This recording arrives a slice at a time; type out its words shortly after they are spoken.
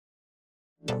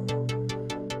You're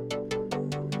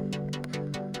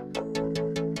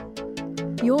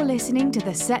listening to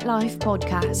the Set Life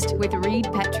podcast with Reed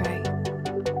Petro,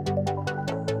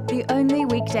 the only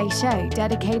weekday show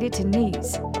dedicated to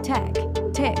news, tech,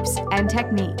 tips, and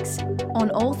techniques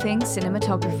on all things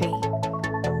cinematography.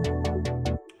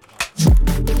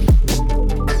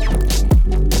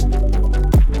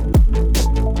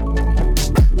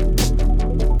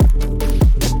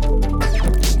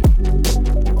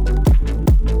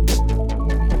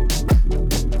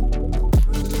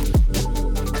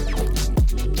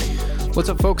 What's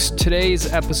up, folks?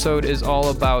 Today's episode is all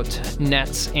about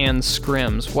nets and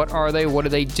scrims. What are they? What do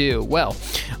they do? Well,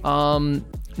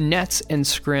 nets and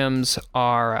scrims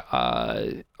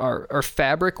are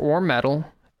fabric or metal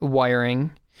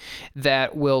wiring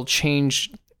that will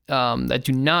change, that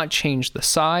do not change the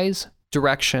size,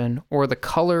 direction, or the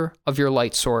color of your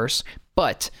light source,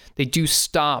 but they do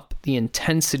stop the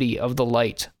intensity of the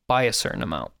light by a certain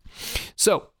amount.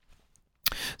 So,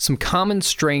 some common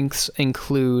strengths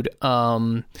include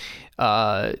a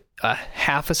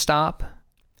half a stop,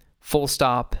 full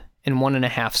stop, and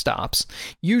 1.5 stops.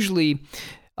 Usually,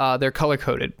 they're color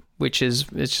coded, it's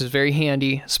just very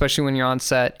handy, especially when you're on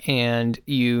set and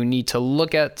you need to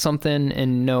look at something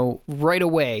and know right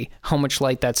away how much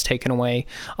light that's taken away.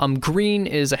 Green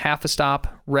is a half a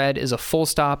stop, red is a full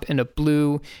stop, and a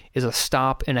blue is a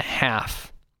stop and a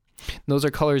half. Those are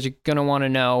colors you're going to want to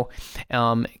know,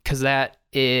 because that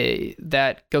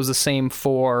goes the same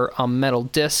for metal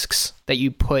discs that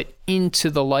you put into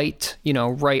the light,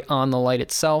 right on the light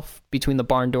itself between the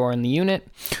barn door and the unit,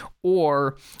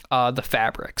 or the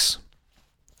fabrics.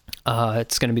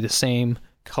 It's going to be the same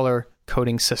color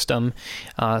coding system,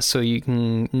 so you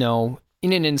can know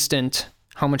in an instant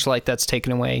how much light that's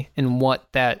taken away and what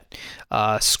that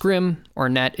scrim or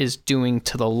net is doing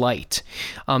to the light.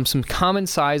 Some common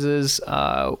sizes,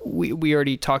 we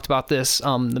already talked about this,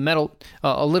 the metal,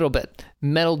 a little bit,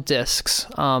 metal discs.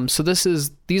 So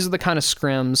these are the kind of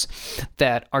scrims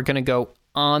that are going to go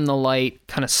on the light,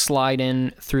 kind of slide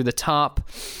in through the top.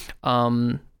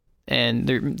 And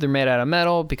they're made out of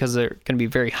metal because they're going to be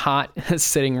very hot,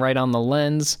 sitting right on the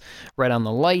lens, right on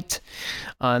the light.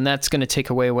 And that's going to take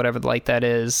away whatever light that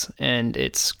is. And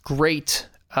it's great,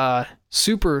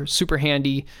 super, super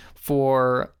handy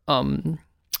for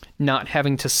not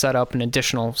having to set up an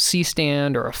additional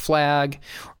C-stand or a flag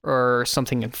or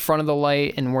something in front of the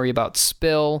light and worry about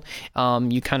spill.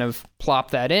 You kind of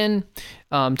plop that in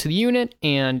to the unit,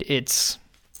 and it's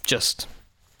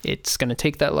going to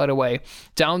take that light away.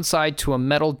 Downside to a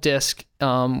metal disc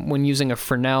when using a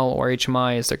Fresnel or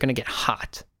HMI is they're going to get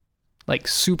hot, like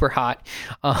super hot.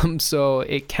 So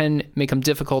it can make them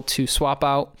difficult to swap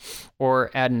out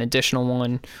or add an additional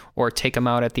one or take them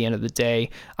out at the end of the day.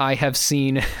 I have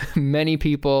seen many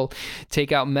people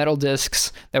take out metal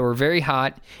discs that were very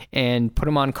hot and put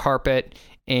them on carpet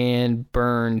and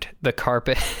burned the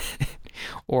carpet.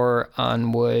 Or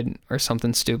on wood or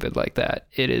something stupid like that.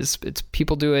 It's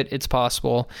people do it. It's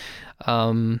possible.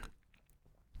 That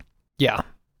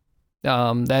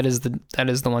is the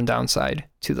one downside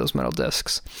to those metal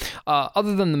discs.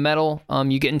 Other than the metal,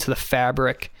 you get into the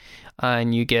fabric,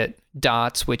 and you get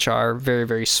dots, which are very,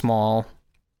 very small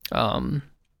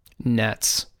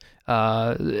nets.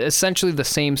 Essentially the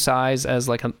same size as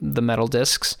the metal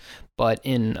discs, but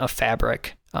in a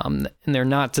fabric. And they're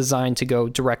not designed to go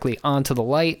directly onto the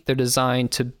light. They're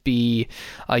designed to be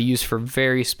used for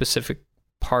very specific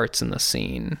parts in the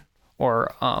scene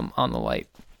or on the light.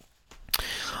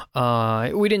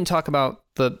 We didn't talk about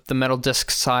the metal disc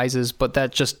sizes, but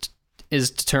that just is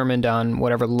determined on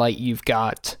whatever light you've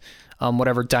got,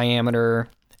 whatever diameter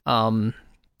the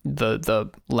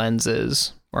lens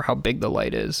is, or how big the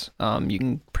light is. You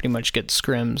can pretty much get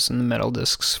scrims and the metal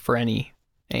discs for any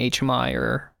HMI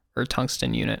or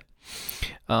tungsten unit.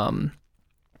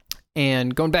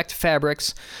 And going back to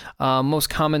fabrics, most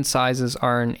common sizes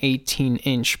are an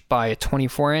 18-inch by a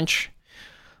 24-inch,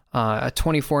 a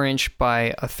 24-inch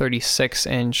by a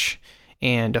 36-inch,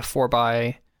 and a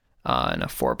 4x and a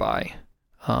 4x.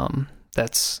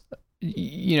 That's,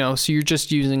 so you're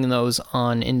just using those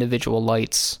on individual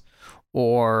lights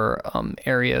or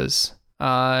areas.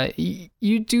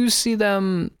 You do see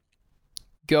them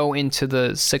go into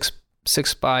the 6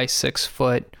 by 6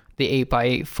 foot, the 8 by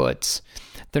 8 foots.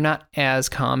 They're not as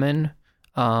common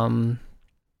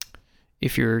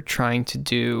if you're trying to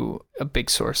do a big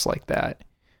source like that.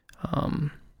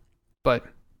 But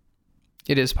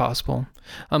it is possible.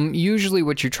 Usually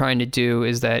what you're trying to do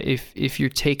is that if you're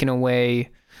taking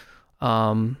away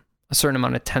a certain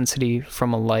amount of intensity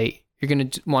from a light, you're going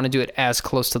to want to do it as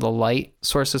close to the light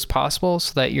source as possible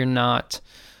so that you're not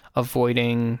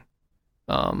avoiding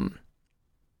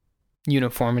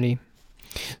uniformity.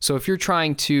 So if you're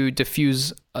trying to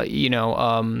diffuse, if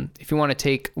you want to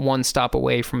take one stop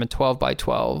away from a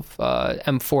 12x12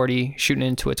 M40 shooting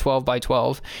into a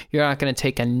 12x12, you're not going to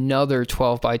take another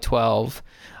 12x12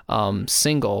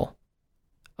 single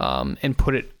and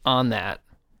put it on that,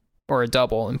 or a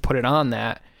double and put it on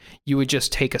that. You would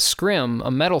just take a scrim,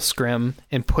 a metal scrim,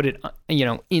 and put it,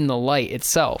 in the light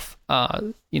itself.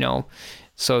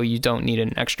 So you don't need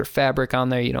an extra fabric on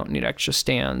there. You don't need extra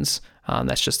stands.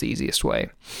 That's just the easiest way.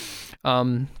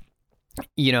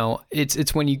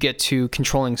 It's when you get to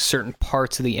controlling certain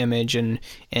parts of the image and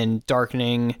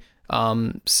darkening,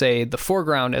 say the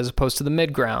foreground as opposed to the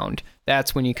midground.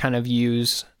 That's when you kind of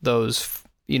use those,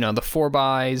 the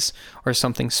 4x or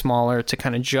something smaller to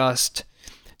kind of just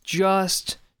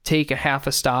take a half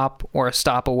a stop or a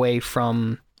stop away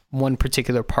from one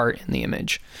particular part in the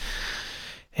image.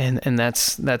 And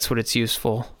that's what it's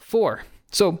useful for.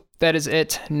 So that is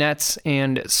it. Nets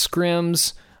and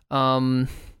scrims. I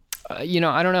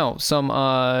don't know.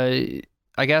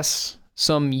 I guess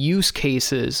some use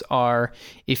cases are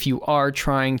if you are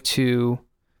trying to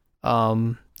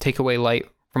take away light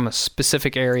from a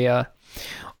specific area,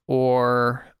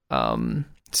 or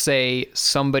say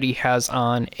somebody has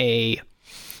on a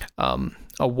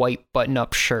white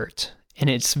button-up shirt and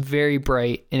it's very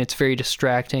bright and it's very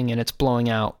distracting and it's blowing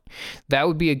out. That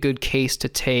would be a good case to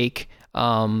take,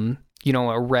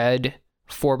 a red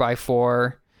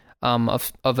 4x4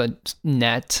 of a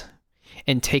net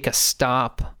and take a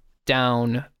stop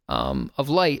down of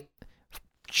light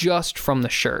just from the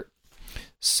shirt,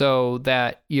 so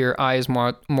that your eye is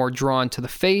more drawn to the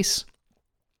face,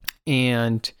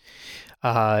 and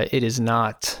it is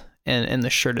not, and the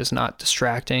shirt is not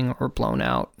distracting or blown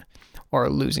out or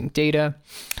losing data.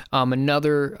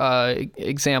 Another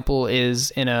example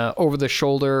is in a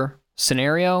over-the-shoulder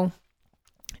scenario.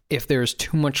 If there's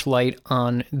too much light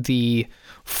on the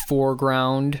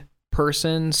foreground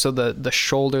person, so the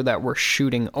shoulder that we're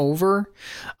shooting over,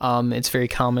 it's very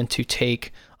common to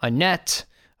take a net,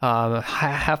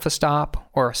 half a stop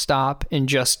or a stop, and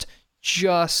just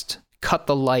cut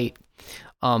the light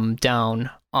down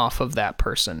off of that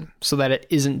person so that it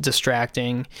isn't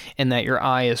distracting and that your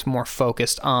eye is more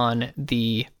focused on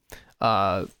the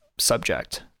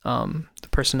subject, the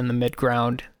person in the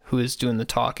midground who is doing the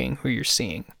talking, who you're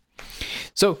seeing.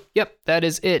 So, yep, that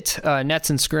is it. Nets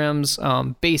and scrims,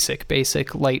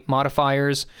 basic light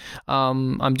modifiers.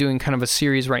 I'm doing kind of a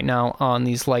series right now on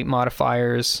these light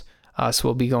modifiers, so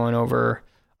we'll be going over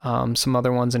some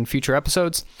other ones in future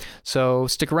episodes. So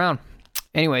stick around.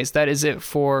 Anyways, that is it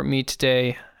for me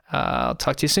today. I'll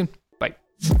talk to you soon. Bye.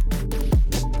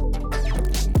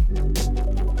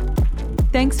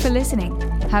 Thanks for listening.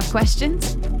 Have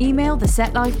questions? Email the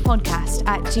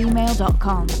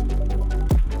setlifepodcast@gmail.com.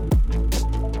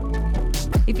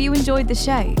 If you enjoyed the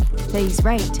show, please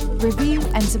rate, review,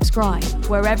 and subscribe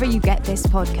wherever you get this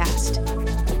podcast.